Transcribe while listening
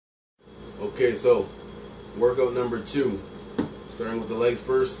Okay, so workout number 2, starting with the legs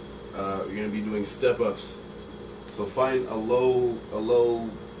first. You're going to be doing step-ups. So find a low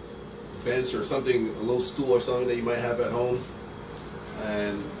bench or something, a low stool or something that you might have at home,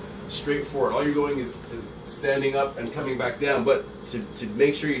 and straight forward. All you're doing is standing up and coming back down. But to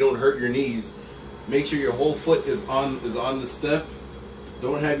make sure you don't hurt your knees, make sure your whole foot is on the step.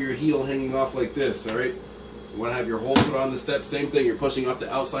 Don't have your heel hanging off like this. All right. You want to have your whole foot on the step. Same thing. You're pushing off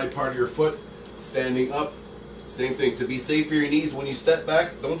the outside part of your foot. Standing up. Same thing. To be safe for your knees, when you step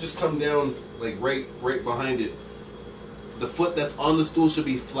back, don't just come down like right behind it. The foot that's on the stool should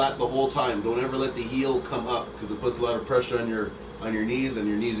be flat the whole time. Don't ever let the heel come up, because it puts a lot of pressure on your knees, and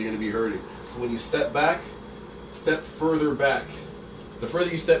your knees are going to be hurting. So when you step back, step further back. The further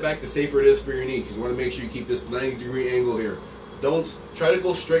you step back, the safer it is for your knee, because you want to make sure you keep this 90-degree angle here. Don't try to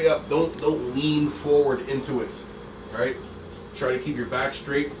go straight up. Don't lean forward into it. All right? Try to keep your back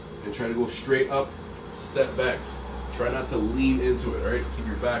straight and try to go straight up, step back. Try not to lean into it. All right? Keep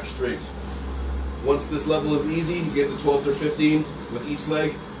your back straight. Once this level is easy, you get to 12 to 15 with each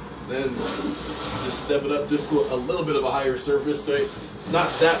leg, then just step it up just to a little bit of a higher surface, right? Not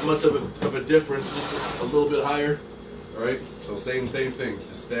that much of a difference, just a little bit higher. All right? So same thing.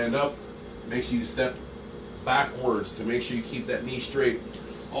 Just stand up. Make sure you step backwards to make sure you keep that knee straight.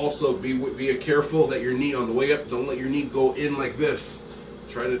 Also, be careful that your knee on the way up, don't let your knee go in like this.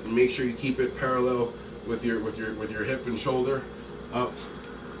 Try to make sure you keep it parallel with your hip and shoulder up,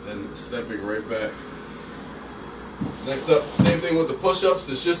 and stepping right back. Next up, same thing with the push-ups.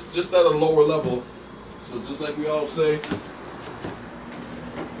 It's just at a lower level. So just like we all say,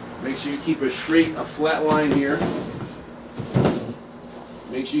 make sure you keep a flat line here.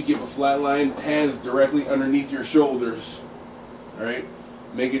 Make sure you keep a flat line, hands directly underneath your shoulders. All right?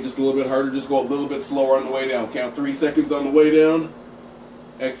 Make it just a little bit harder. Just go a little bit slower on the way down. Count 3 seconds on the way down.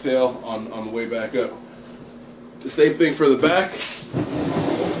 Exhale on the way back up. The same thing for the back.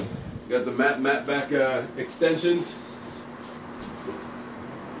 Got the mat back extensions.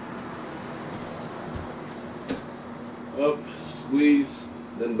 Up, squeeze,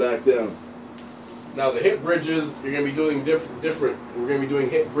 then back down. Now the hip bridges, you're going to be doing different. We're going to be doing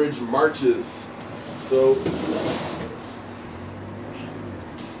hip bridge marches. So,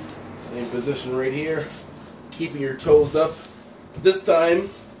 same position right here. Keeping your toes up. This time,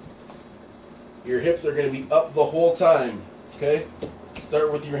 your hips are going to be up the whole time. Okay?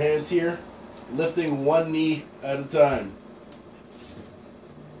 Start with your hands here, lifting one knee at a time.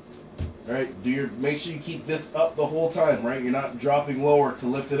 All right? Make sure you keep this up the whole time, right? You're not dropping lower to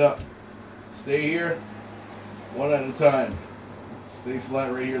lift it up. Stay here, one at a time. Stay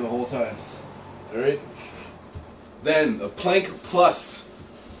flat right here the whole time. All right? Then the plank plus.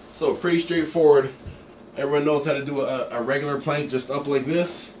 So pretty straightforward. Everyone knows how to do a regular plank, just up like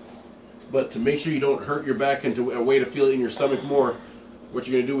this. But to make sure you don't hurt your back into a way to feel it in your stomach more, what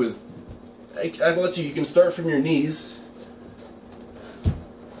you're going to do is, I'll let you can start from your knees.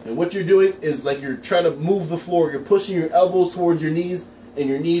 And what you're doing is like you're trying to move the floor. You're pushing your elbows towards your knees and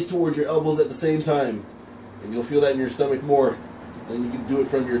your knees towards your elbows at the same time. And you'll feel that in your stomach more. And you can do it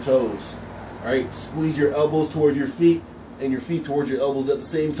from your toes. Alright, squeeze your elbows towards your feet and your feet towards your elbows at the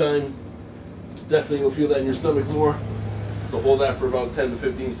same time. Definitely you'll feel that in your stomach more. So hold that for about 10 to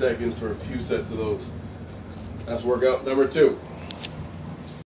 15 seconds for a few sets of those. That's workout number 2.